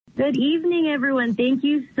Good evening, everyone. Thank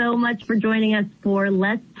you so much for joining us for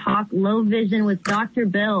Let's Talk Low Vision with Dr.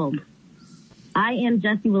 Bills. I am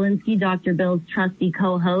Jessie Walensky, Dr. Bills' trusty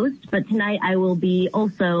co-host, but tonight I will be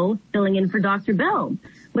also filling in for Dr. Bills,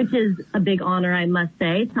 which is a big honor, I must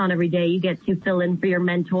say. It's not every day you get to fill in for your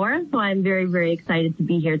mentor, so I'm very, very excited to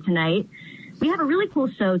be here tonight. We have a really cool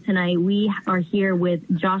show tonight. We are here with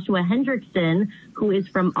Joshua Hendrickson, who is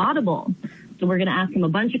from Audible. So we're going to ask him a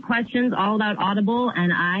bunch of questions all about Audible,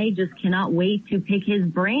 and I just cannot wait to pick his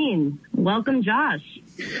brain. Welcome, Josh.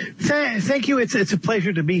 Thank you. It's a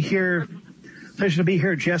pleasure to be here. Pleasure to be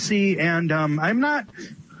here, Jesse. And I'm not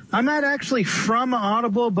actually from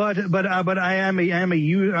Audible, but I am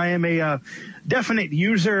a definite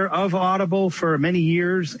user of Audible for many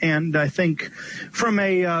years, and I think from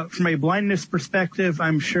a blindness perspective,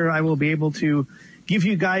 I'm sure I will be able to give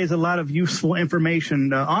you guys a lot of useful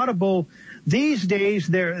information. Audible these days,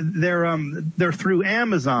 they're through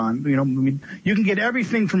Amazon. You know, I mean, you can get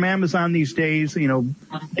everything from Amazon these days. You know,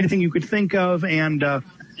 anything you could think of, and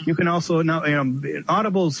you can also now. You know,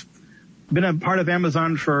 Audible's been a part of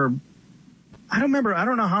Amazon for I don't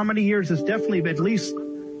know how many years. It's definitely like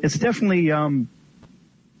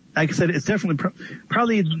I said, it's definitely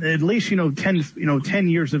probably at least 10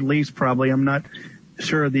 years at least. Probably, I'm not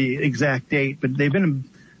sure of the exact date, but they've been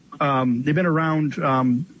around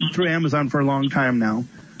through Amazon for a long time now.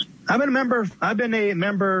 I've been a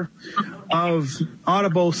member of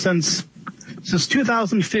Audible since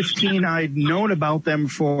 2015. I'd known about them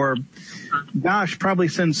for, probably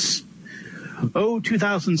since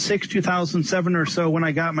 2006, 2007 or so, when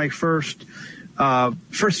I got my first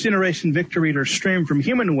generation Victor Reader Stream from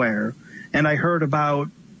Humanware, and I heard about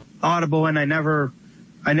Audible, and I never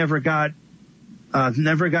got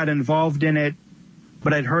involved in it,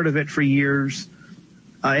 but I'd heard of it for years.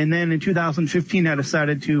 And then in 2015, I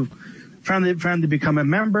decided to finally become a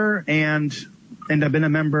member, and I've been a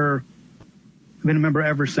member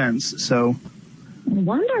ever since. So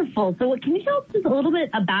wonderful. So can you tell us just a little bit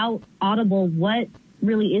about Audible? What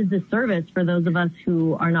really is the service for those of us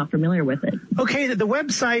who are not familiar with it? Okay, the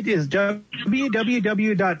website is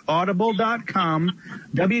www.audible.com,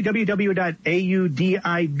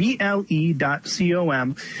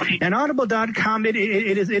 www.audible.com, and audible.com.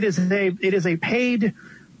 It is a paid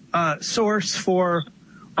source for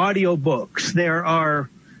audiobooks. There are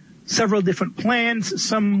several different plans,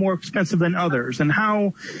 some more expensive than others, and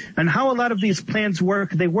how a lot of these plans work.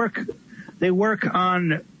 They work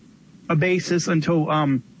on a basis until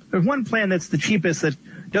there's one plan that's the cheapest that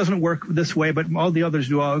doesn't work this way, but all the others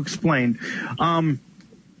do. I'll explain. When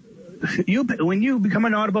you become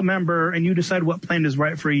an Audible member and you decide what plan is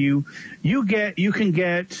right for you, you can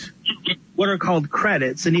get what are called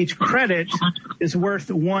credits, and each credit is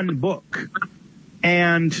worth one book.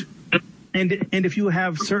 And if you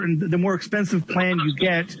have the more expensive plan you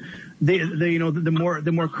get,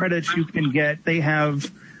 the more credits you can get. They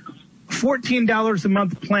have $14 a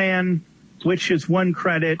month plan, which is one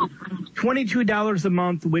credit, $22 a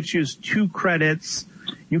month, which is 2 credits.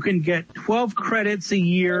 You can get 12 credits a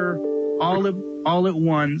year all at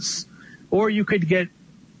once, or you could get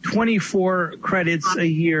 24 credits a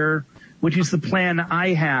year, which is the plan I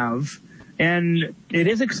have. And it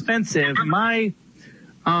is expensive. The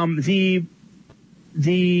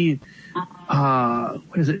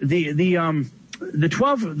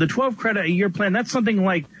 12 credit a year plan, that's something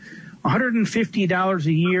like $150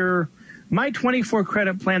 a year. My 24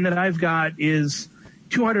 credit plan that I've got is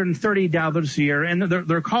 $230 a year, and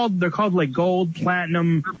they're called like gold,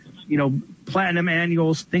 platinum, platinum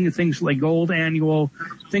annuals, things like gold annual,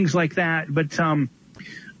 things like that. But one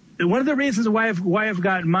of the reasons why I've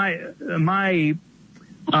got my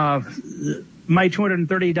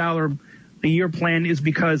 $230 a year plan is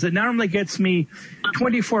because it not only gets me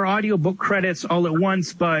 24 audiobook credits all at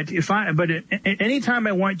once, but anytime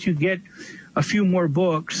I want to get a few more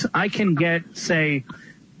books, I can get, say,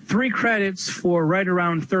 3 credits for right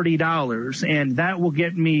around $30, and that will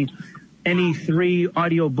get me any 3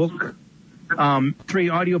 audiobooks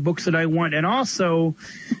that I want. And also,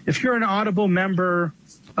 if you're an Audible member,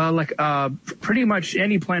 pretty much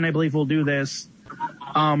any plan I believe will do this.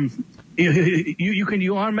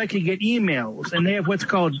 You automatically get emails, and they have what's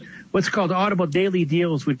called Audible Daily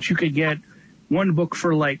Deals, which you could get one book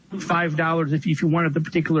for like $5 if you wanted the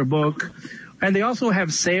particular book. And they also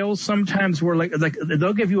have sales sometimes where like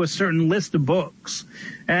they'll give you a certain list of books,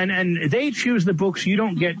 and they choose the books. You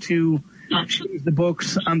don't get to choose the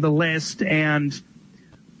books on the list. And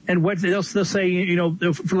what they'll say,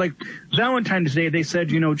 for like Valentine's Day, they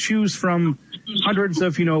said, choose from hundreds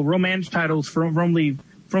of romance titles for only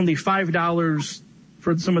 $5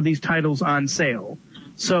 for some of these titles on sale.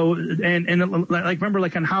 So, and like, remember,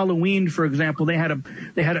 like on Halloween, for example, they had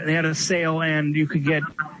a sale, and you could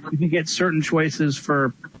get certain choices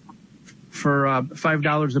for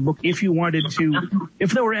 $5 a book if you wanted to.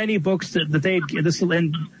 If there were any books that they'd this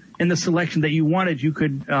in the selection that you wanted, you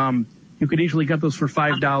could easily get those for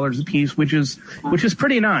 $5 a piece, which is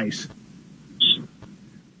pretty nice.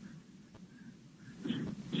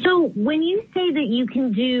 So when you say that you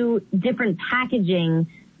can do different packaging,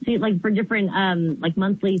 so like for different like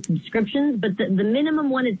monthly subscriptions, but the minimum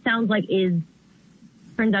one, it sounds like,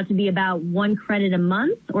 turns out to be about 1 credit a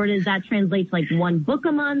month, or does that translate to like 1 book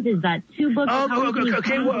a month? Is that 2 books?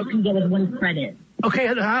 Okay. Well, you can get with 1 credit. Okay,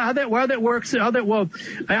 how that works? I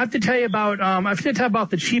have to tell you about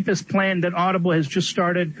the cheapest plan that Audible has just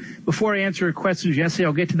started. Before I answer your questions, Jesse,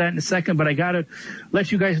 I'll get to that in a second, but I gotta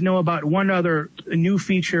let you guys know about one other new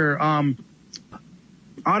feature.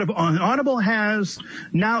 Audible has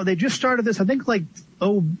now, they just started this, I think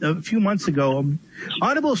a few months ago.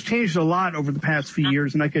 Audible's changed a lot over the past few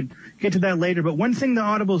years, and I could get to that later. But one thing that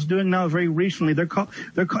Audible's doing now very recently,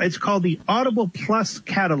 it's called the Audible Plus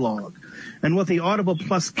Catalog. And what the Audible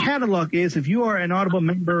Plus Catalog is, if you are an Audible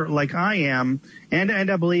member like I am, and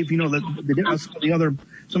I believe,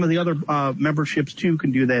 some of the other memberships too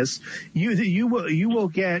can do this, you will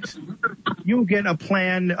get a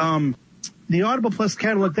plan, the Audible Plus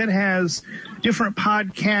Catalog that has different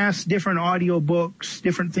podcasts, different audiobooks,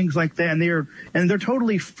 different things like that, and they're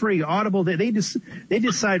totally free. Audible, they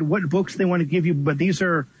decide what books they want to give you, but these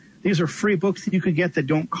are free books that you could get that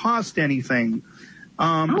don't cost anything.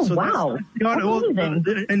 So wow! That's amazing.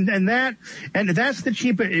 And that's the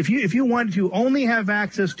cheapest. If you want to only have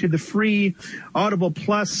access to the free Audible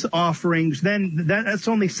Plus offerings, then that's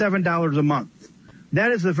only $7 a month.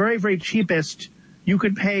 That is the very, very cheapest. You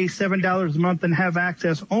could pay $7 a month and have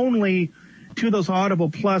access only to those Audible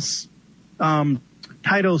Plus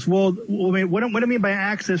titles. Well, I mean, what I mean by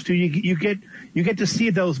access to, you get to see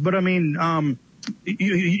those, but I mean,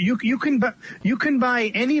 you can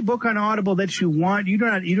buy any book on Audible that you want. You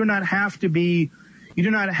do not have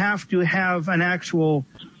to have an actual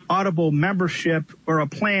Audible membership or a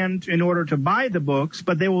plan in order to buy the books,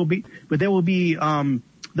 but they'll be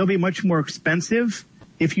much more expensive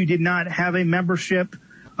if you did not have a membership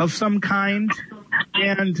of some kind.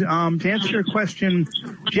 And to answer your question,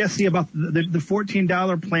 Jesse, about the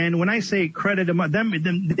 $14 plan, when I say credit a month,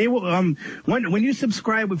 they will when you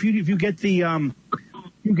subscribe, if you get the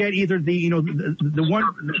you get either the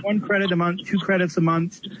one credit a month, 2 credits a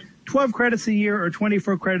month, 12 credits a year, or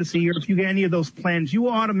 24 credits a year. If you get any of those plans, you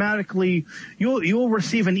will automatically you'll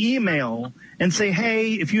receive an email and say,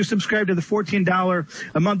 hey, if you subscribe to the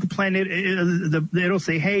 $14 a month plan, it'll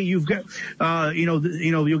say, hey, you've got you'll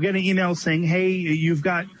get an email saying, hey, you've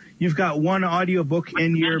got one audiobook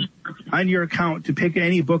on your account to pick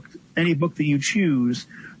any book that you choose.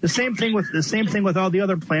 The same thing with all the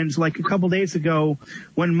other plans. Like a couple days ago,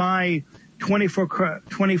 when my 24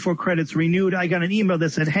 credits renewed, I got an email that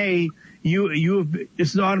said, hey,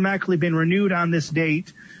 this has automatically been renewed on this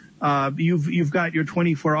date. You've got your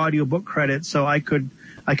 24 audiobook credits. So I could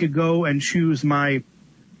go and choose my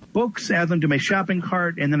books, add them to my shopping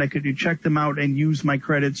cart, and then I could check them out and use my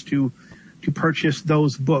credits to purchase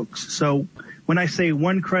those books. So when I say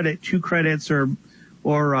 1 credit, 2 credits, or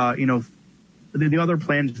the other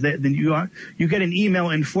plans, then you get an email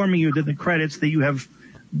informing you that the credits that you have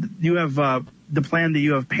the plan that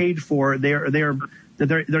you have paid for, they're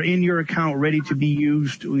in your account, ready to be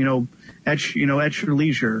used, at your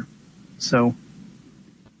leisure. So.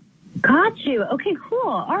 Got you. Okay, cool.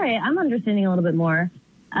 All right, I'm understanding a little bit more.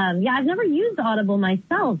 I've never used Audible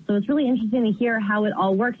myself, so it's really interesting to hear how it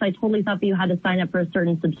all works. I totally thought that you had to sign up for a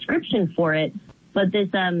certain subscription for it, but this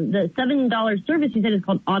the $7 service you said is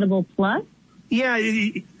called Audible Plus. Yeah.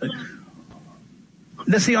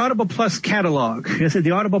 That's the Audible Plus catalog. I said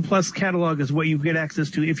the Audible Plus catalog is what you get access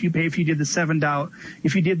to if you did the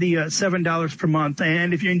 $7 per month,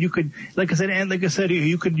 and you could, like I said,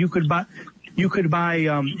 you could buy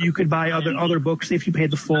other books if you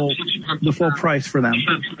paid the full price for them.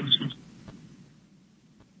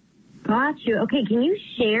 Got you. Okay, can you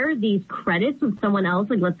share these credits with someone else?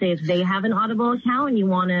 Like, let's say if they have an Audible account and you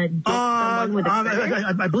want to get someone with a credit?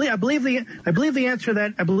 I believe the answer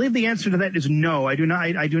to that is no. I do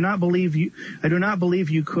not believe you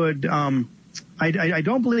could. I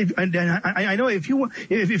don't believe. I know if you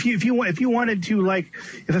wanted to, like,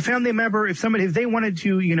 if a family member, if they wanted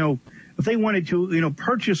to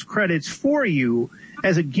purchase credits for you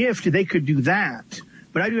as a gift, they could do that.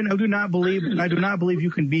 but I do not believe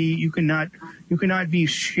you cannot be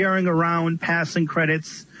sharing around passing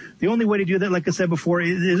credits. The only way to do that, like I said before,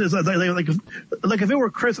 is like if it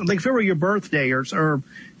were Christmas, like if it were your birthday or if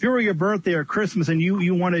it were your birthday or Christmas and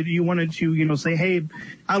you wanted to, say, hey,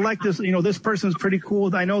 I like this, this person's pretty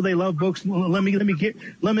cool. I know they love books. Let me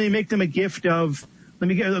make them a gift of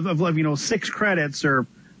 6 credits or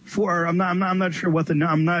 4. I'm not sure what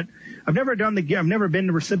I've never been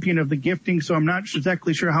the recipient of the gifting, so I'm not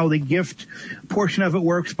exactly sure how the gift portion of it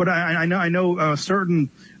works, but I know a certain,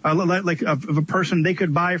 like of a person, they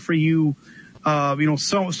could buy for you,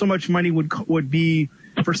 so much money would be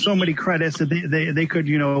for so many credits that they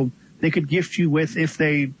could gift you with if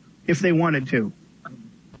they wanted to.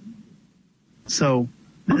 So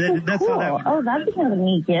that's cool. how that. Oh, that'd be kind of a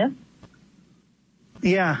neat gift.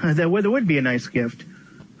 Yeah, that would be a nice gift.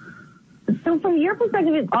 So from your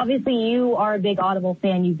perspective, obviously you are a big Audible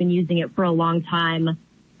fan. You've been using it for a long time.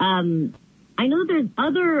 I know there's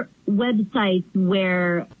other websites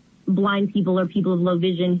where blind people or people with low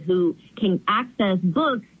vision who can access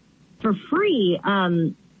books for free.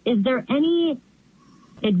 Is there any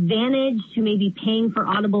advantage to maybe paying for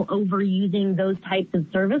Audible over using those types of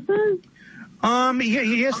services?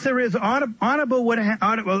 Yes, there is. Audible would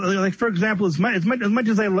like, for example, as much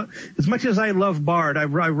as I love Bard, I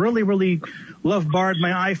really love Bard.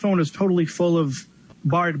 My iPhone is totally full of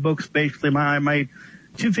Bard books. Basically, my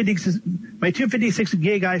 256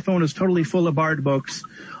 gig iPhone is totally full of Bard books.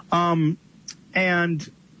 And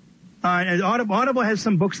Audible has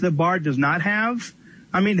some books that Bard does not have.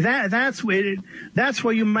 I mean, that's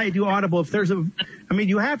where you might do Audible. If there's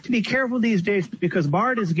you have to be careful these days because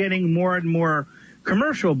Bard is getting more and more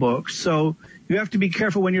commercial books. So you have to be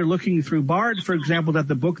careful when you're looking through Bard, for example, that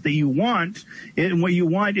the book that you want and what you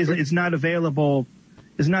want is not available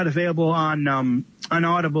on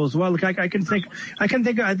Audible as well. Like I think I can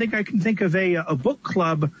think of a book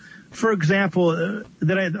club, for example,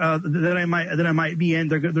 that I might be in.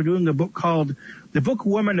 They're doing a book called The Book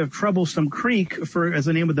Woman of Troublesome Creek as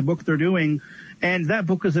the name of the book they're doing, and that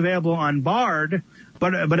book is available on Bard,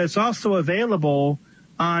 but it's also available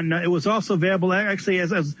on. It was also available actually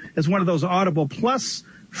as one of those Audible Plus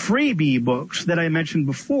freebie books that I mentioned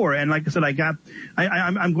before. And like I said,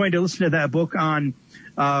 I'm going to listen to that book on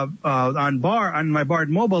my Bard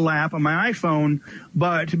mobile app on my iPhone,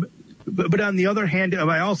 but on the other hand,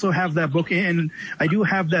 I also have that book I do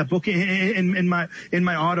have that book in my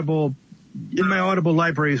Audible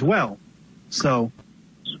library as well. So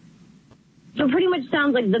pretty much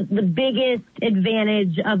sounds like the biggest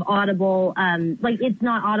advantage of Audible, like it's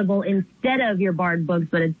not Audible instead of your Bard books,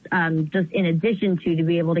 but it's just in addition to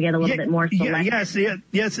be able to get a little bit more select.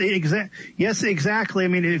 Yes, exactly. I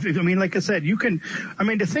mean, like I said, you can. I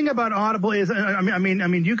mean, the thing about Audible is, you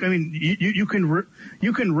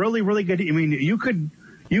can really get. I mean, you could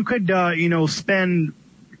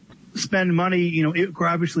spend money,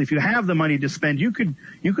 obviously if you have the money to spend, you could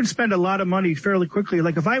spend a lot of money fairly quickly.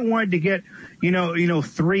 Like if I wanted to get,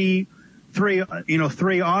 three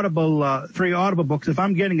Audible books, if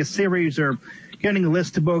I'm getting a series or getting a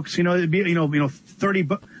list of books, it'd be,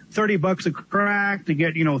 $30 a crack to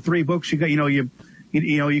get, 3 books. You got, you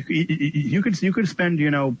could spend,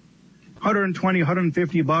 $120,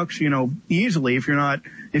 $150, easily if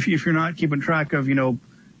you're not keeping track of,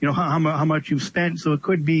 how much you've spent. So it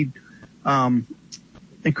could be,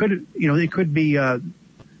 it could be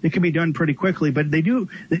done pretty quickly, but they do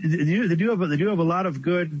have a lot of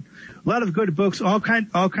good books, all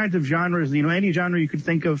kinds of genres, any genre you could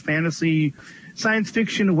think of: fantasy, science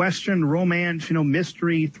fiction, Western, romance,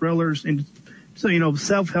 mystery, thrillers, and so,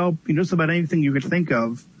 self-help, just about anything you could think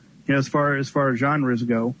of, as far as genres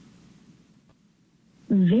go.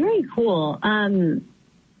 Very cool.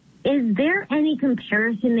 Is there any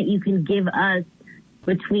comparison that you can give us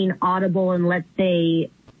between Audible and, let's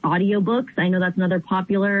say, audiobooks? I know that's another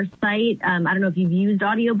popular site. I don't know if you've used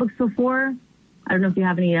audiobooks before. I don't know if you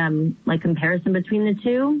have any, comparison between the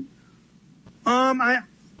two. I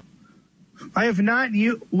have not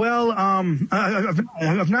used,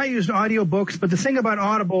 I've not used audiobooks, but the thing about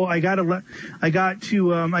Audible, I gotta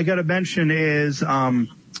mention is,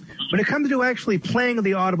 when it comes to actually playing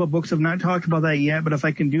the Audible books, I've not talked about that yet, but if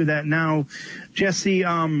I can do that now, Jesse,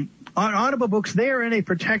 Audible books, they are in a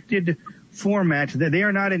protected format. They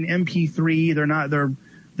are not in MP3.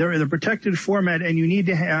 They're in a protected format, and you need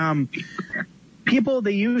to people,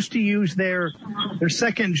 they used to use their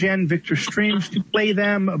second gen Victor Streams to play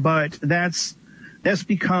them, but that's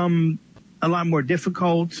become a lot more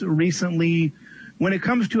difficult recently when it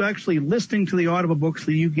comes to actually listening to the Audible books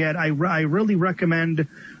that you get, I really recommend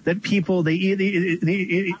that people, they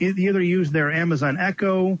either use their Amazon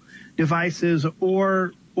Echo devices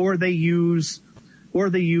or they use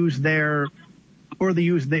the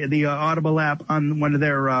Audible app on one of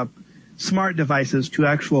their smart devices to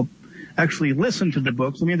actually listen to the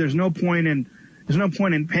books. I mean, there's no point in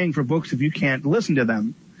paying for books if you can't listen to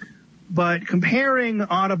them. But comparing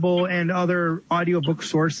Audible and other audiobook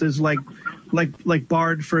sources like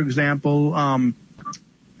Bard, for example,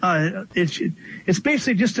 it's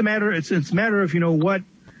basically just a matter. It's a matter of, what.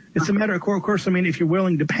 It's a matter of course. I mean, if you're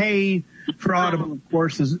willing to pay for Audible, of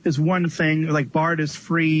course, is one thing. Like Bard is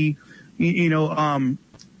free. Bard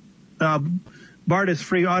is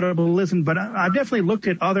free. Audible isn't. But I've definitely looked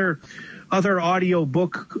at other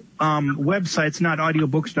audiobook websites, not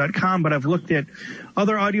audiobooks.com, but I've looked at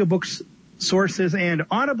other audiobooks sources, and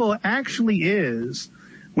Audible actually is,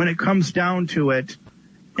 when it comes down to it,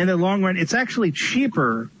 in the long run, it's actually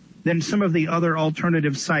cheaper than some of the other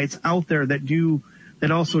alternative sites out there that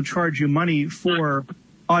also charge you money for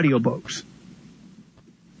audiobooks.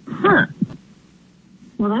 Huh.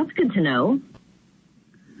 Well, that's good to know.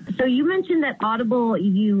 So you mentioned that Audible, did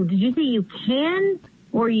you say you can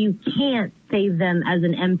or you can't save them as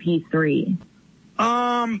an MP3?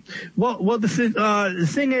 Well, the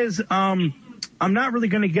thing is, I'm not really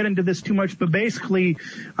going to get into this too much, but basically,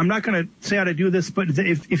 I'm not going to say how to do this, but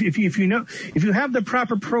if you have the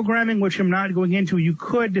proper programming, which I'm not going into, you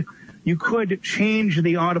could change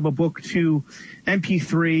the Audible book to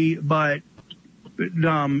MP3, but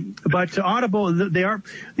to Audible, they are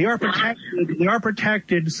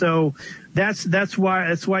protected, so that's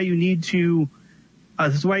why you need to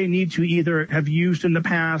either have used in the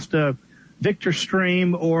past Victor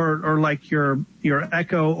Stream or like your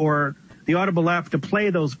Echo or the Audible app to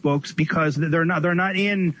play those books, because they're not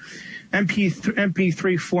in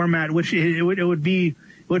MP3 format, which it would be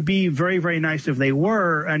very, very nice if they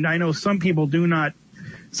were. And I know some people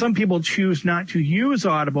choose not to use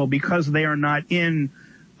Audible because they are not in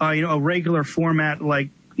a regular format like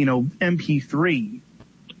MP3.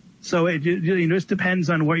 So it just depends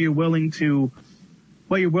on what you're willing to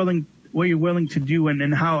do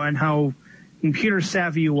and how computer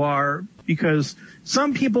savvy you are, because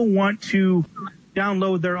some people want to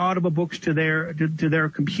download their Audible books to their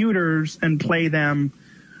computers and play them.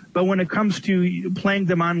 But when it comes to playing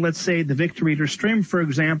them on, let's say, the Victor Reader Stream, for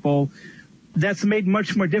example, that's made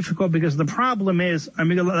much more difficult, because the problem is, I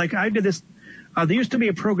mean, like I did this, there used to be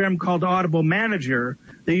a program called Audible Manager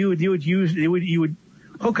that you would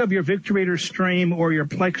hook up your Victor Reader Stream or your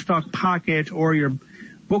Plextalk Pocket or your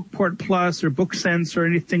Bookport Plus or BookSense or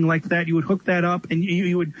anything like that. You would hook that up, and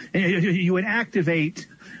you would activate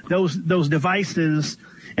those devices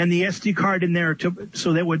and the SD card in there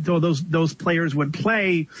so those players would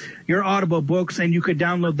play your Audible books, and you could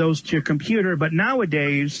download those to your computer. But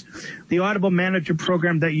nowadays, the Audible Manager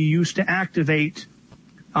program that you use to activate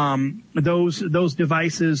those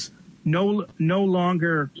devices no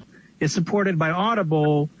longer is supported by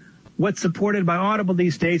Audible. What's supported by Audible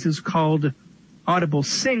these days is called Audible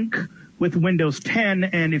Sync with Windows 10,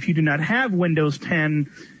 and if you do not have Windows 10,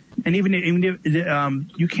 and even if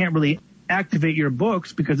you can't really activate your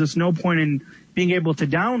books, because there's no point in being able to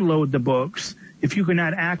download the books if you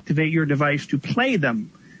cannot activate your device to play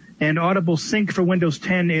them. And Audible Sync for Windows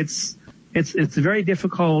 10, it's very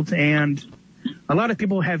difficult, and a lot of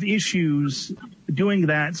people have issues doing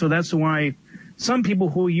that. So that's why some people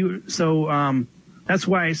that's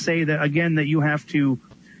why I say that again, that you have to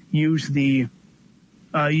use the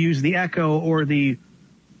Echo or the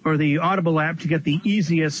Audible app to get the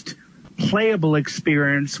easiest playable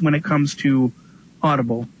experience when it comes to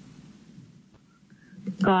Audible.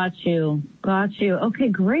 Got you. Okay,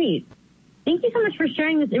 great. Thank you so much for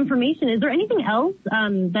sharing this information. Is there anything else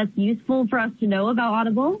that's useful for us to know about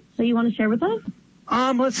Audible that you want to share with us?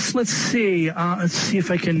 Let's see. Let's see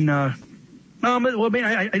if I can.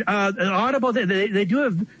 Audible, they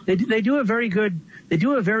do a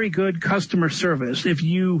very good customer service. If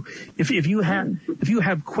you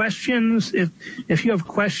have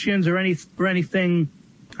questions or anything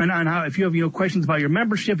on how, if you have questions about your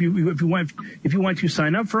membership, if you want to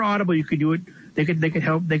sign up for Audible, you could do it. They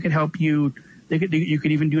could help you. You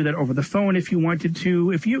could even do that over the phone if you wanted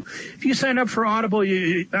to. If you sign up for Audible,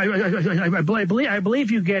 I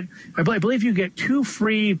believe you get two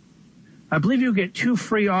free. I believe you get two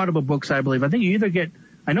free Audible books, I believe. I think you either get,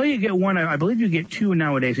 I know you get one, I believe you get two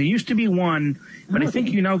nowadays. It used to be one, but I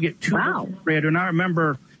think you now get two. Wow. I do not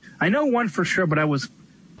remember. I know one for sure, but I was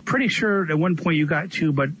pretty sure at one point you got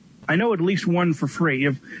two, but I know at least one for free.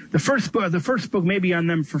 If the first book may be on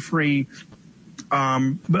them for free,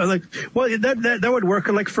 But like, well, that would work.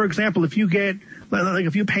 Like, for example, if you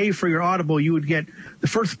pay for your Audible, you would get the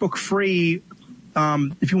first book free.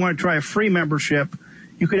 If you want to try a free membership,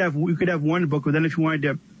 you could have one book, but then if you wanted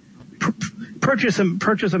to purchase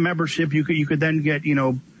a membership, you could then get,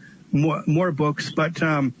 more books. But,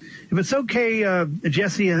 if it's okay,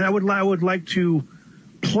 Jesse, I would like to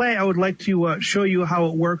show you how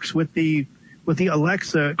it works with the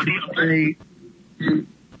Alexa to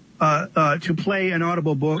play an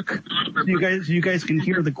Audible book. So you guys can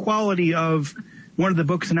hear the quality of one of the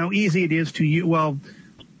books and how easy it is to use. Well,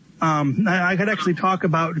 I could actually talk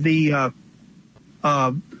about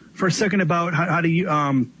for a second about how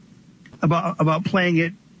to about playing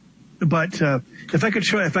it. But if I could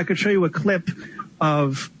show you a clip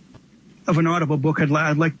of an Audible book, I'd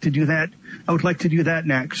like to do that. I would like to do that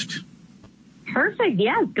next. Perfect.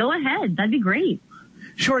 Yes, go ahead. That'd be great.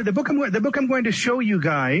 Sure. The book I'm going to show you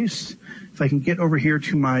guys, if I can get over here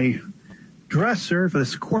to my dresser, if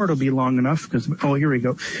this cord will be long enough, here we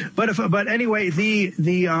go. But anyway,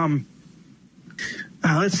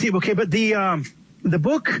 let's see. Okay, but the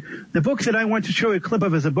book that I want to show you a clip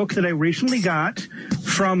of is a book that I recently got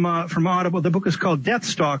from Audible. The book is called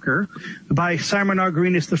Deathstalker by Simon R.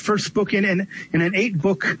 Green. It's the first book in an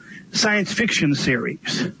 8-book science fiction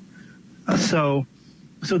series. So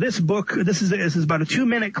this book, this is about a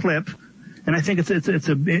 2-minute clip, and I think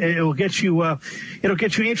it'll get you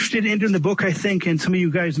interested into the book, I think, and some of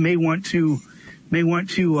you guys may want to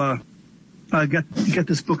get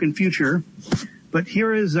this book in future. But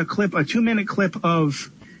here is a 2-minute clip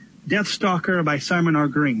of Deathstalker by Simon R.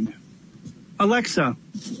 Green. Alexa,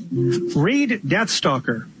 read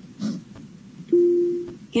Deathstalker.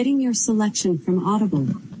 Getting your selection from Audible.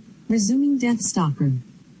 Resuming Deathstalker.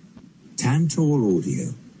 Tantor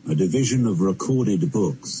Audio, a division of Recorded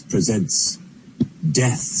Books, presents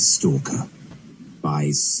Deathstalker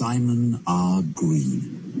by Simon R.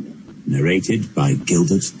 Green. Narrated by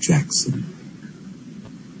Gilbert Jackson.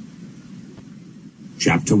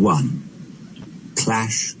 Chapter 1.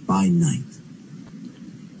 Clash by Night.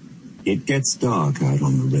 It gets dark out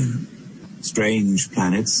on the rim. Strange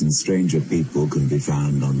planets and stranger people can be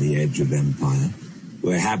found on the edge of Empire,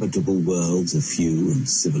 where habitable worlds are few and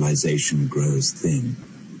civilization grows thin.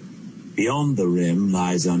 Beyond the rim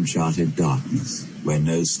lies uncharted darkness, where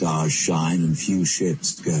no stars shine and few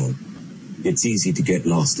ships go. It's easy to get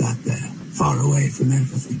lost out there, far away from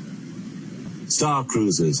everything. Star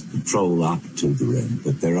cruisers patrol up to the rim,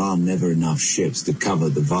 but there are never enough ships to cover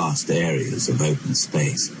the vast areas of open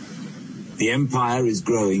space. The Empire is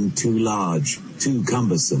growing too large, too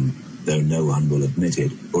cumbersome, though no one will admit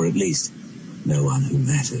it, or at least no one who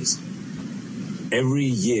matters. Every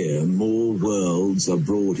year, more worlds are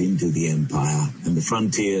brought into the Empire, and the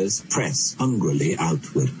frontiers press hungrily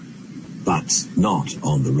outward. But not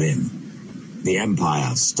on the rim. The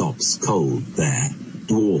Empire stops cold there,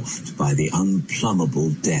 dwarfed by the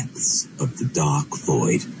unplumbable depths of the dark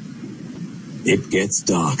void. It gets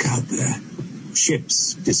dark out there.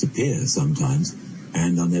 Ships disappear sometimes,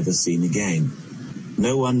 and are never seen again.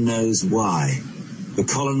 No one knows why. The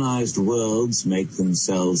colonized worlds make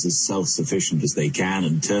themselves as self-sufficient as they can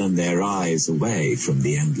and turn their eyes away from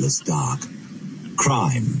the endless dark.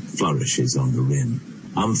 Crime flourishes on the rim,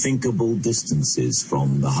 unthinkable distances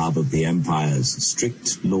from the hub of the Empire's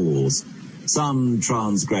strict laws. Some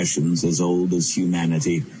transgressions as old as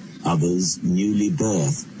humanity, others newly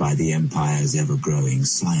birthed by the Empire's ever-growing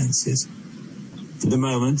sciences. For the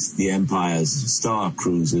moment, the Empire's star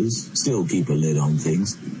cruisers still keep a lid on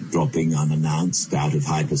things, dropping unannounced out of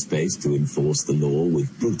hyperspace to enforce the law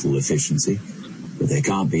with brutal efficiency, but they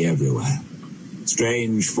can't be everywhere.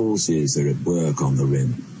 Strange forces are at work on the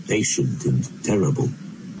rim, patient and terrible,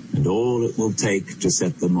 and all it will take to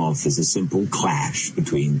set them off is a simple clash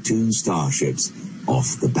between two starships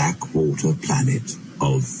off the backwater planet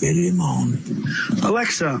of Virimond.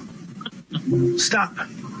 Alexa, stop.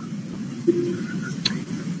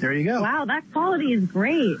 There you go. Wow, that quality is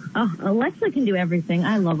great. Oh, Alexa can do everything.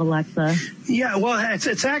 I love Alexa. Yeah, well,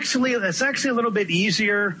 it's actually a little bit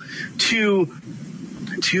easier to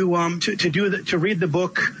read the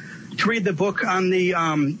book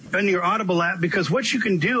on your Audible app, because what you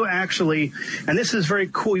can do actually, and this is very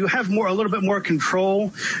cool, you have a little bit more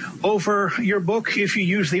control over your book if you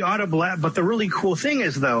use the Audible app. But the really cool thing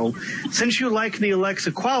is, though, since you like the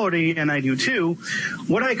Alexa quality, and I do too,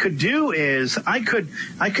 what I could do is I could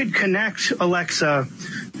connect Alexa.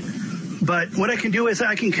 But what I can do is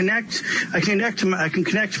I can connect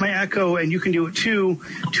my Echo, and you can do it to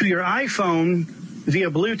your iPhone via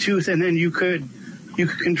Bluetooth, and then you could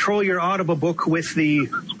control your Audible book with the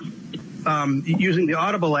using the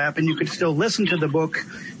Audible app, and you could still listen to the book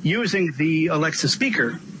using the Alexa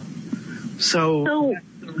speaker. So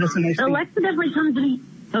that's a nice thing. Alexa definitely comes in.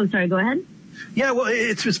 Oh, sorry. Go ahead. Yeah, well,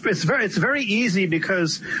 it's very easy,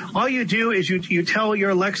 because all you do is you tell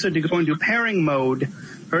your Alexa to go into pairing mode,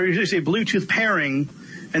 or you just say Bluetooth pairing,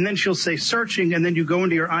 and then she'll say searching, and then you go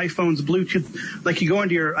into your iPhone's Bluetooth, like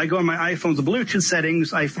I go in my iPhone's Bluetooth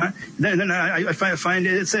settings. I find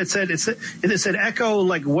it said Echo,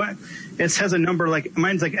 like what? It has a number, like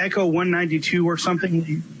mine's like Echo 192 or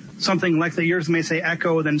something like that. Yours may say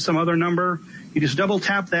Echo, then some other number. You just double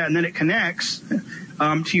tap that, and then it connects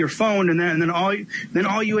to your phone, and then all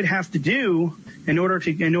you would have to do in order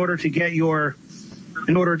to get your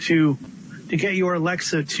Alexa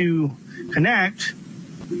to connect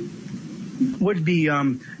would be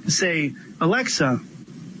say, Alexa,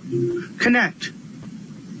 connect.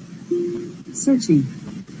 Searching.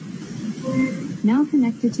 Now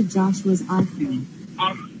connected to Joshua's iPhone.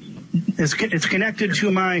 It's connected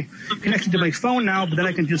to my phone now, but then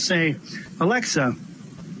I can just say, Alexa,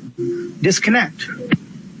 disconnect.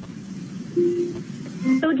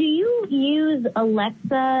 So do you use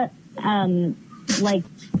Alexa, like,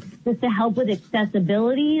 just to help with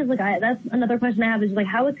accessibility? Like, that's another question I have, is like,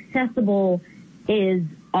 how accessible is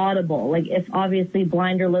Audible? Like, if obviously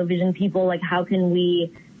blind or low vision people, like, how can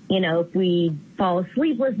we, if we fall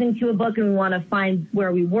asleep listening to a book and we want to find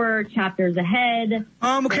where we were chapters ahead?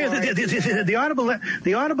 Okay. The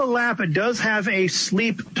Audible app, it does have a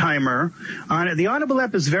sleep timer on it. The Audible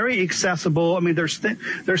app is very accessible. I mean, there's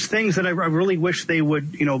things that I really wish they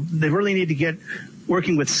would, they really need to get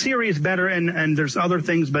working with Siri better, and there's other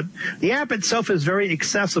things, but the app itself is very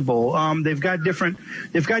accessible. They've got different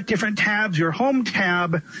tabs. Your home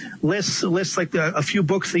tab lists like a few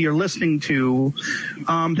books that you're listening to.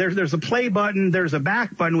 There's a play button. There's a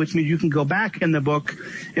back button, which means you can go back in the book.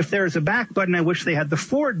 If there's a back button, I wish they had the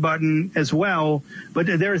forward button as well, but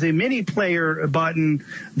there's a mini player button.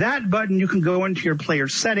 That button, you can go into your player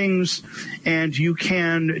settings, and you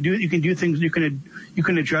can do things. You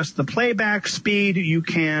can adjust the playback speed. You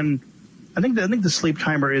can, I think the sleep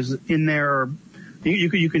timer is in there.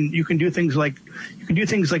 You can do things like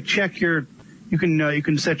check your, you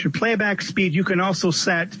can set your playback speed. You can also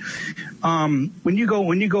set, when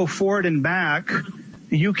you go forward and back,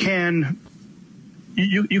 you can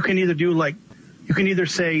either do like, you can either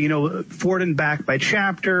say, forward and back by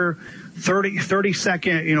chapter, 30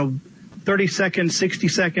 seconds, 60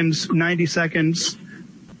 seconds, 90 seconds.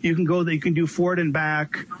 You can do forward and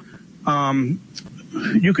back.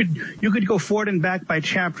 You could go forward and back by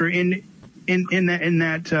chapter in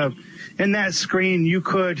that screen. You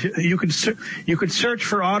could search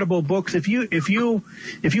for Audible books. If you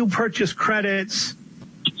purchase credits,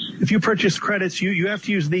 you have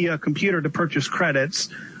to use the computer to purchase credits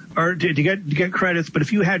or to get credits. But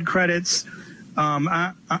if you had credits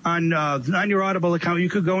on your Audible account, you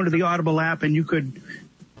could go into the Audible app and you could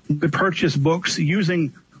purchase books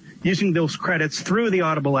using those credits through the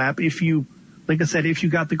Audible app. If you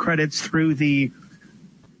got the credits through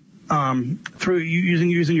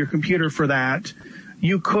using your computer for that,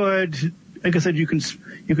 you could, like I said, you can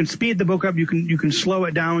speed the book up. You can slow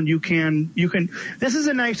it down. This is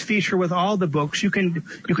a nice feature with all the books. You can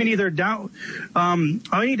either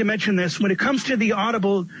I need to mention this when it comes to the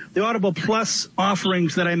Audible Plus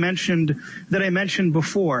offerings that I mentioned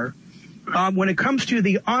before. When it comes to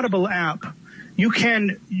the Audible app, you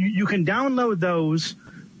can download those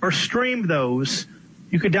or stream those.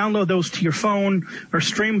 You could download those to your phone or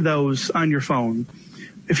stream those on your phone.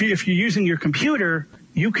 If you're using your computer,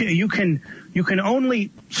 you can only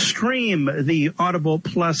stream the Audible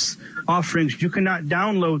Plus offerings. You cannot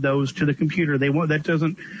download those to the computer. That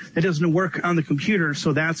doesn't work on the computer.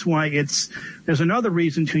 So that's why there's another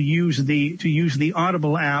reason to use the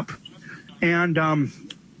Audible app. And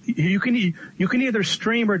you can either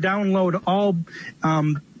stream or download all.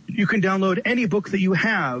 You can download any book that you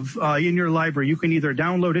have in your library. You can either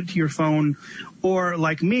download it to your phone, or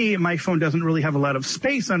like me, my phone doesn't really have a lot of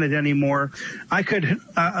space on it anymore. I could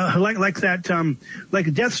like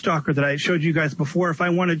Deathstalker that I showed you guys before. If I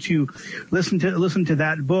wanted to listen to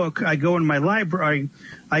that book, I go in my library.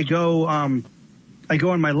 I go in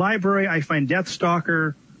my library. I find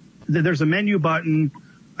Deathstalker. There's a menu button.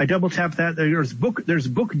 I double tap that. There's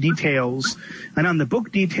book details, and on the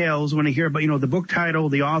book details, when I hear about the book title,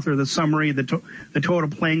 the author, the summary, the total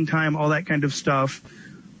playing time, all that kind of stuff,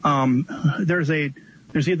 there's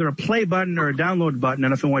either a play button or a download button.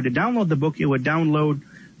 And if I wanted to download the book, it would download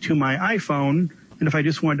to my iPhone. And if I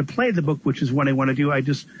just wanted to play the book, which is what I want to do, I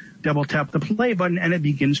just double tap the play button and it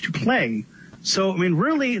begins to play. So, I mean,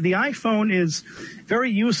 really, the iPhone is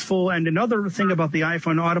very useful. And another thing about the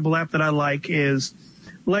iPhone Audible app that I like is,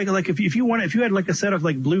 like if you had like a set of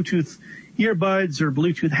like Bluetooth earbuds or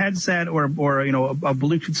Bluetooth headset or you know, a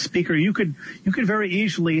Bluetooth speaker, you could very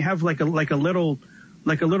easily have like a little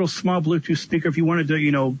small Bluetooth speaker if you wanted to,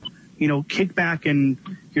 you know, kick back in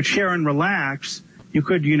your chair and relax. You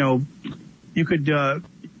could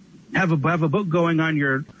have a book going on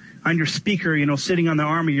your speaker, you know, sitting on the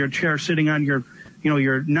arm of your chair, sitting on your, you know,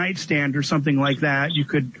 your nightstand or something like that. You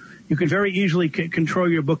could very easily control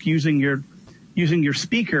your book using your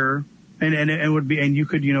speaker, and you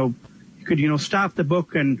could stop the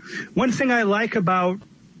book. And one thing I like about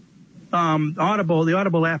Audible, the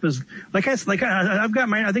Audible app is I've got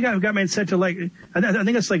mine set to I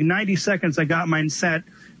think it's like 90 seconds. I got mine set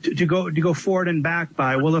to go forward and back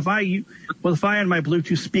by. Well, if I on my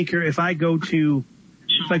Bluetooth speaker, if I go to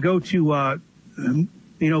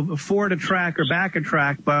forward a track or back a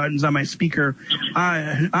track buttons on my speaker,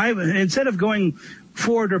 I instead of going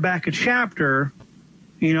forward or back a chapter,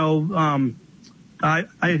 you know,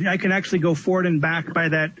 I can actually go forward and back by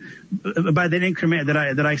that increment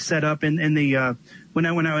that I set up in the when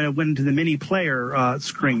I went into the mini player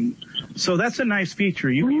screen. So that's a nice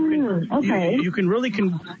feature. You can really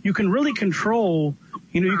control,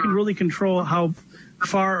 you know, you can really control how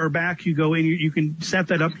far or back you go in. You can set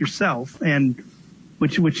that up yourself, and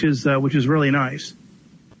which is really nice.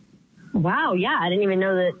 Wow, yeah, I didn't even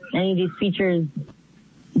know that any of these features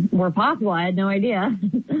were possible. I had no idea.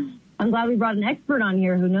 I'm glad we brought an expert on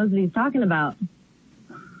here who knows what he's talking about.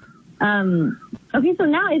 Okay, so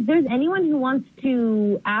now if there's anyone who wants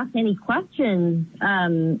to ask any questions,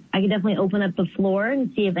 I can definitely open up the floor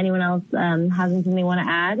and see if anyone else has anything they want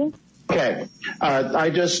to add. Okay. I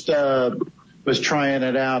just was trying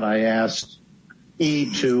it out. I asked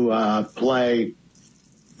E to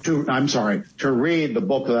read the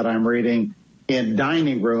book that I'm reading in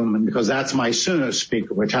dining room, and because that's my Suno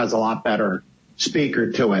speaker, which has a lot better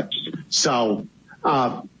speaker to it. So,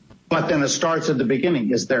 but then it starts at the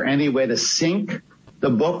beginning. Is there any way to sync the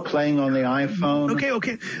book playing on the iPhone? Okay.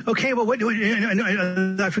 Well,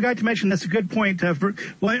 I forgot to mention, that's a good point. You have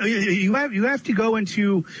to go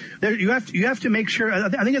into there. You have to make sure. I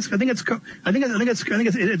think it's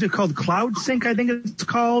called Cloud Sync. I think it's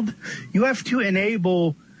called. You have to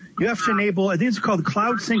enable. I think it's called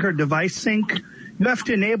Cloud Sync or Device Sync. You have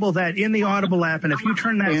to enable that in the Audible app, and if you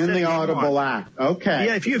turn that in the Audible app, okay.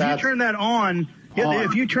 Yeah, if you turn that on,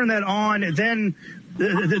 if you turn that on, then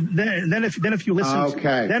if you listen,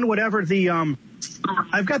 okay. Then whatever the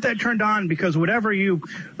I've got that turned on because whatever you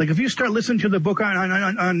like, if you start listening to the book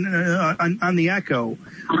on the Echo,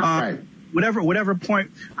 right. whatever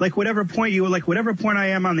point I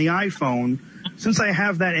am on the iPhone, since I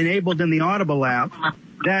have that enabled in the Audible app,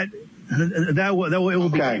 it will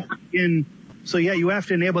be in. So yeah, you have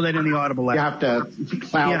to enable that in the Audible app. You have to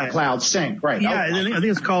cloud sync, right? Yeah, I think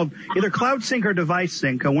it's called either Cloud Sync or Device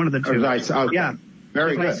Sync, one of the two. Device, okay. Yeah,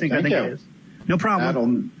 very Device good. Sync, Thank I think you. it is. No problem. That'll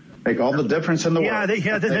make all the difference in the world.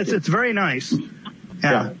 It's very nice.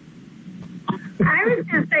 Yeah. I was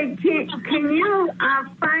going to say, can you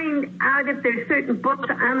find out if there's certain books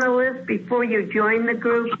on the list before you join the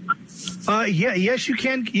group? Yes, you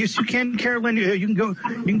can. Yes, you can, Carolyn. You can go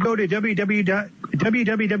to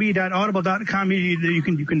www.audible.com. You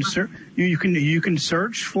can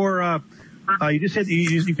search for.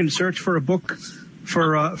 You can search for a book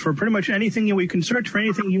for pretty much anything. You can search for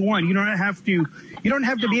anything you want. You don't have to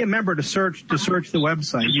be a member to search the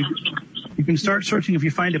website. You can start searching if you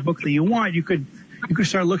find a book that you want. You could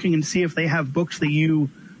start looking and see if they have books that you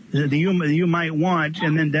might want,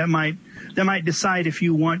 and then that might decide if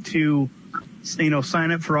you want to,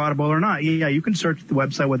 sign up for Audible or not. Yeah, you can search the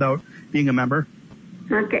website without being a member.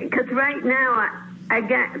 Okay, because right now I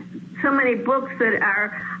got so many books that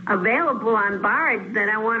are available on Bard that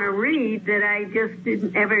I want to read that I just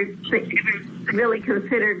didn't ever really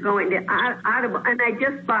consider going to Audible. And I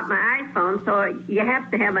just bought my iPhone, so you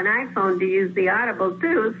have to have an iPhone to use the Audible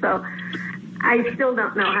too. So I still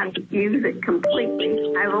don't know how to use it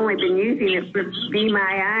completely. I've only been using it for Be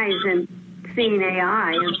My Eyes and Seeing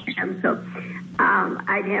AI, and so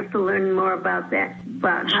I'd have to learn more about that,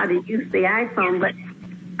 about how to use the iPhone. But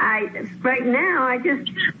right now,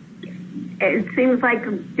 it seems like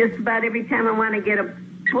just about every time I want to get a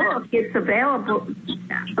book, it's available.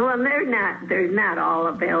 Well, they're not all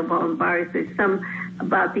available on Bard. There's some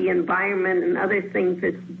about the environment and other things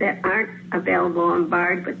that aren't available on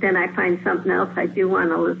Bard, but then I find something else I do want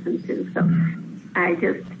to listen to. So I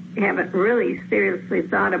just haven't really seriously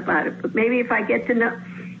thought about it. But maybe if I get to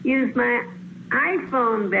use my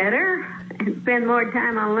iPhone better spend more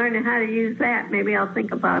time on learning how to use that, maybe I'll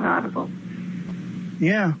think about Audible.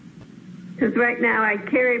 Yeah. Because right now I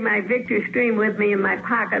carry my Victor Stream with me in my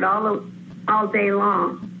pocket all day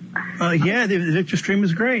long. Yeah, the Victor Stream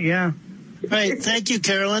is great, yeah. All right, thank you,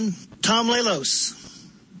 Carolyn. Tom Lalos.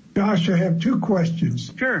 Josh, I have two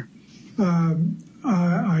questions. Sure.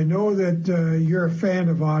 I know that you're a fan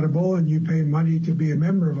of Audible and you pay money to be a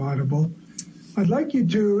member of Audible. I'd like you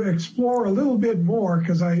to explore a little bit more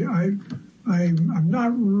because I'm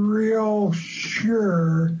not real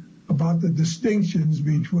sure about the distinctions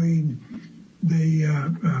between the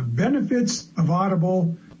benefits of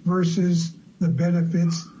Audible versus the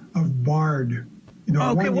benefits of Bard. You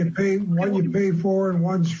know, one you pay for and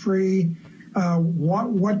one's free.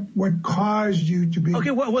 What caused you to be? Okay,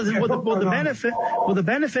 the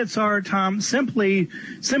benefits are, Tom, simply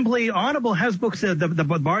Audible has books that the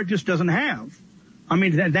Bard just doesn't have. I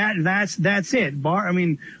mean, that's it.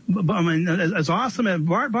 As awesome as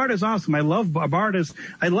Bard is awesome. I love Bard.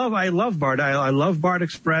 I love Bard. I love Bard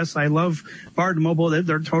Express. I love Bard Mobile.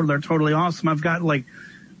 They're totally awesome. I've got like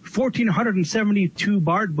 1,472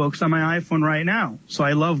 Bard books on my iPhone right now. So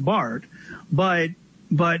I love Bard. But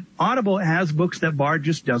Audible has books that Bard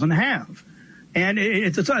just doesn't have. And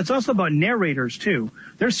it's also about narrators too.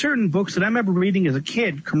 There's certain books that I remember reading as a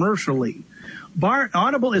kid commercially.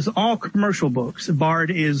 Audible is all commercial books. Bard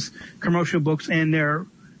is commercial books and they're,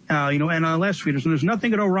 NLS readers. And there's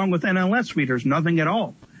nothing at all wrong with NLS readers. Nothing at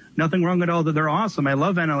all. Nothing wrong at all that they're awesome. I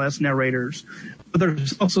love NLS narrators. But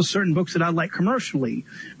there's also certain books that I like commercially,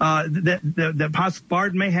 that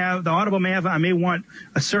Bard may have, the Audible may have. I may want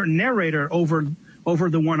a certain narrator over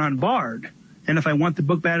the one on Bard. And if I want the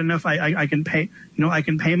book bad enough, I can pay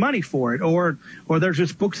money for it. Or there's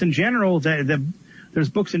just books in general there's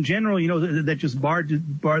books in general, that just Bard,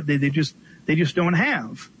 they just don't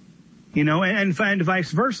have, and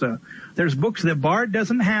vice versa. There's books that Bard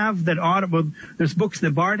doesn't have there's books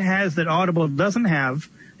that Bard has that Audible doesn't have.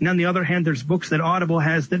 And on the other hand, there's books that Audible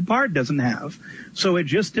has that Bard doesn't have. So it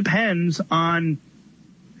just depends on,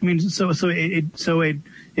 it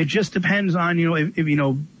just depends on, if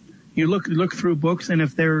you look through books and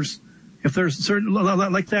if there's certain,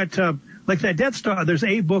 like that Deathstalker, there's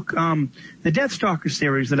a book, the Deathstalker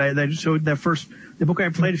series that I showed the book I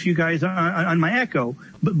played a few guys on my Echo,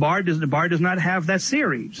 but Bard does not have that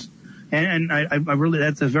series. And I really,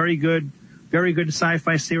 that's a very good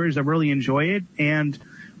sci-fi series. I really enjoy it. And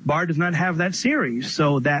Bard does not have that series.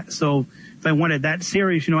 So if I wanted that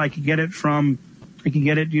series, I could get it from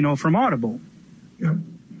Audible. Yeah.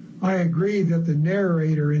 I agree that the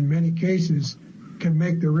narrator in many cases can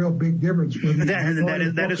make the real big difference.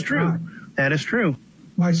 That is true. That is true.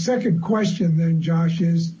 My second question then, Josh,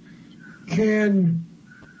 is can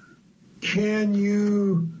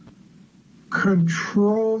you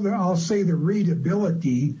control the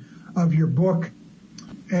readability of your book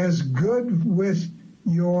as good with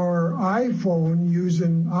your iPhone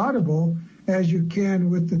using Audible as you can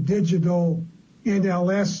with the digital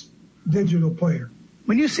NLS digital player?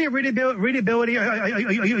 When you say readability, are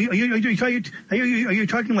you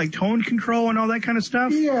talking like tone control and all that kind of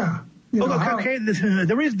stuff? Yeah. Okay.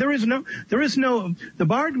 There is no the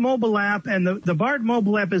Bard mobile app, and the Bard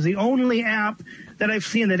mobile app is the only app that I've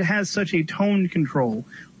seen that has such a tone control.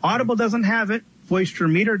 Audible doesn't have it.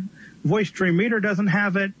 VoiceStream Reader doesn't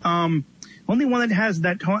have it. Only one that has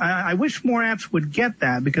that tone. I wish more apps would get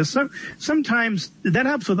that, because sometimes that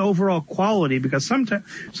helps with overall quality, because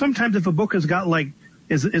sometimes if a book has got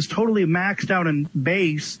is totally maxed out in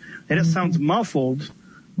bass and it sounds muffled,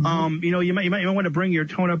 you might want to bring your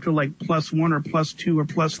tone up to like +1 or +2 or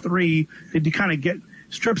 +3 to kind of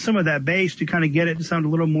strip some of that bass to kind of get it to sound a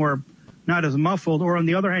little more not as muffled. Or on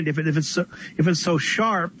the other hand, if it's so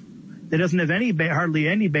sharp that doesn't have hardly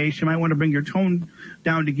any bass, you might want to bring your tone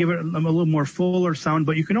down to give it a little more fuller sound.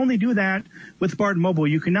 But you can only do that with Bard Mobile.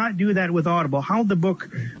 You cannot do that with Audible. How the book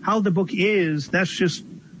is, that's just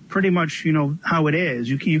pretty much how it is.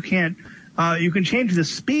 You can't you can change the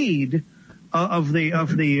speed of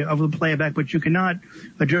the playback, but you cannot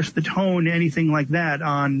adjust the tone, anything like that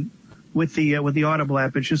with the Audible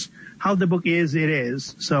app. It's just how the book is. It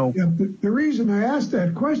is. So yeah, the reason I asked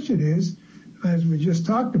that question is, as we just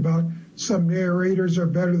talked about, some narrators are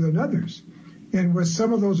better than others, and with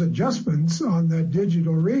some of those adjustments on that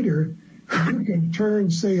digital reader, you can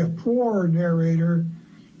turn, say, a poor narrator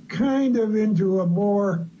kind of into a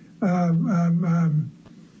more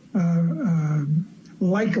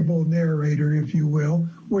likable narrator, if you will,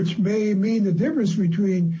 which may mean the difference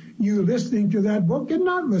between you listening to that book and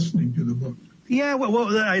not listening to the book. Yeah,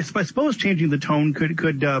 well, I suppose changing the tone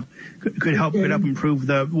could help improve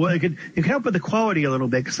the. Well, it could help with the quality a little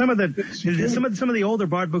bit. 'Cause some of the older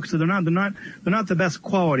Bard books, they're not the best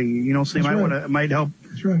quality. You know, so you might help.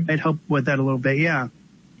 That's right. Might help with that a little bit. Yeah.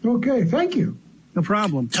 Okay. Thank you. No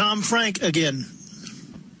problem. Tom Frank again.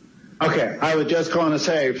 Okay, I was just going to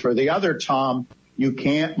say, for the other Tom, you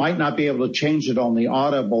might not be able to change it on the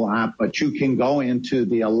Audible app, but you can go into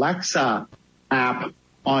the Alexa app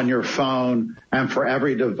on your phone, and for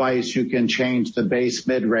every device, you can change the bass,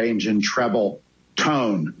 mid-range, and treble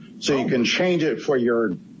tone. So you can change it for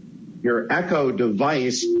your Echo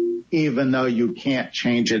device, even though you can't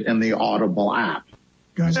change it in the Audible app.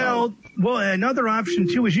 Well, another option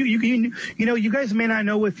too is you guys may not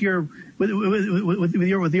know with your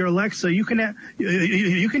Alexa, you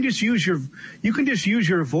can just use your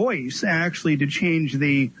voice actually to change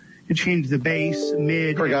the bass,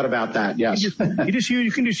 mid. Forgot about that. Yes. You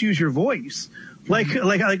can just use your voice. Like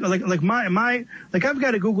I've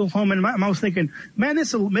got a Google Home, and I was thinking, man,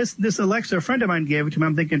 this Alexa, a friend of mine gave it to me.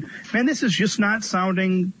 I'm thinking, man, this is just not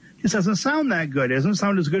sounding. This doesn't sound that good. It doesn't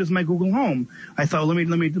sound as good as my Google Home. I thought, let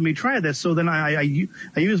me try this. So then I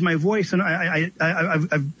use my voice, and I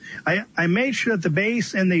made sure that the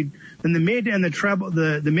bass and the mid and the treble,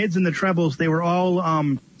 the mids and the trebles, they were all,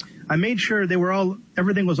 I made sure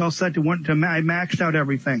everything was all set to I maxed out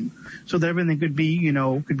everything so that everything could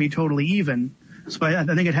be totally even. So I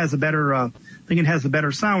think it has a better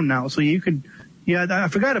sound now. So I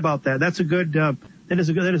forgot about that. That's a good, that is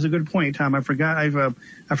a good point, Tom. I forgot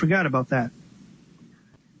about that.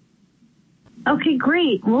 Okay,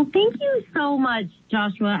 great. Well, thank you so much,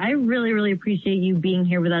 Joshua. I really, really appreciate you being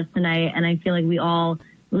here with us tonight, and I feel like we all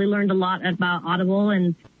really learned a lot about Audible,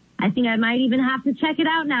 and I think I might even have to check it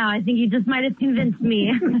out now. I think you just might have convinced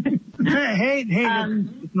me. Hey,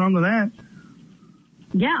 nothing wrong with that.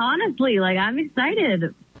 Yeah, honestly, I'm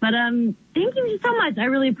excited. But thank you so much. I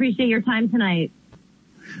really appreciate your time tonight.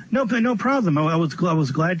 No problem. I was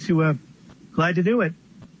glad to do it.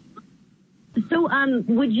 So,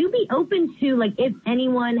 would you be open to, if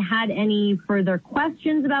anyone had any further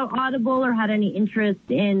questions about Audible or had any interest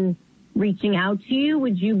in reaching out to you,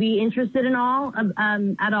 would you be interested at all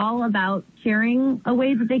about sharing a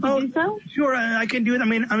way that they can do so? Sure, I can do it.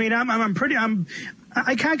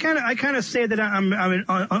 I kind of say that I'm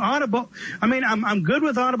Audible. I'm good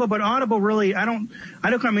with Audible, but Audible really,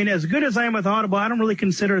 as good as I am with Audible, I don't really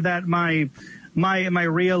consider that my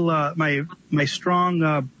real, my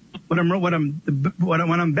strong, what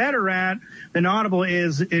I'm better at than Audible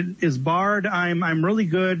is Bard. I'm really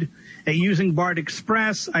good at using Bard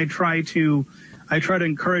Express. I try to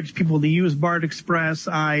encourage people to use Bard Express.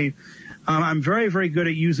 I'm very, very good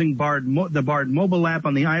at using the Bard mobile app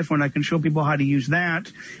on the iPhone. I can show people how to use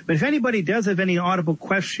that. But if anybody does have any Audible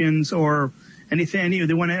questions or anything,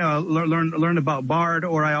 they want to learn about Bard,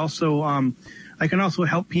 or I can also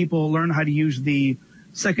help people learn how to use the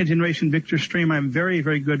second generation Victor Stream. I'm very,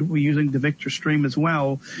 very good with using the Victor Stream as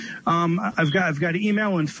well. I've got an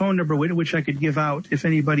email and phone number which I could give out if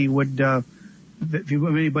anybody would like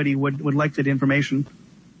that information.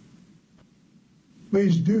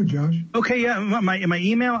 Please do, Josh. Okay, yeah. My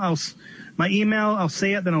email. I'll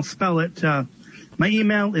say it, then I'll spell it. My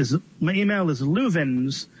email is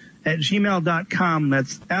louvens@gmail.com.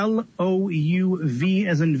 That's LOUV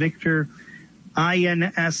as in Victor,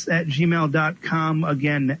 INS @gmail.com.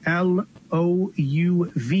 Again,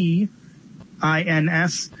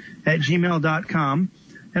 LOUVINS@gmail.com.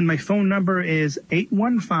 And my phone number is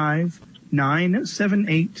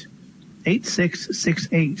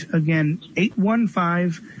 815-978-8668. Again,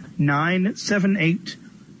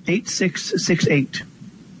 815-978-8668.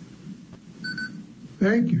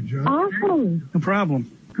 Thank you, Josh. Awesome. No problem.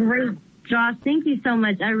 Great. Josh, thank you so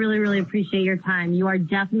much. I really, really appreciate your time. You are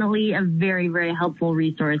definitely a very, very helpful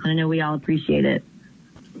resource, and I know we all appreciate it.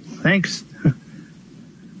 Thanks.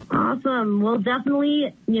 Awesome. Well,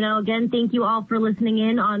 definitely, again, thank you all for listening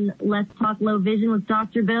in on Let's Talk Low Vision with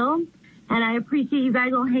Dr. Bill. And I appreciate you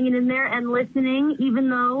guys all hanging in there and listening, even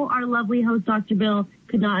though our lovely host, Dr. Bill,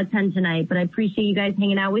 could not attend tonight. But I appreciate you guys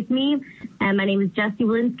hanging out with me. And my name is Jessie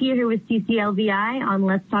Walensky here with CCLVI on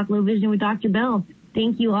Let's Talk Low Vision with Dr. Bill.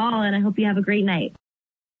 Thank you all, and I hope you have a great night.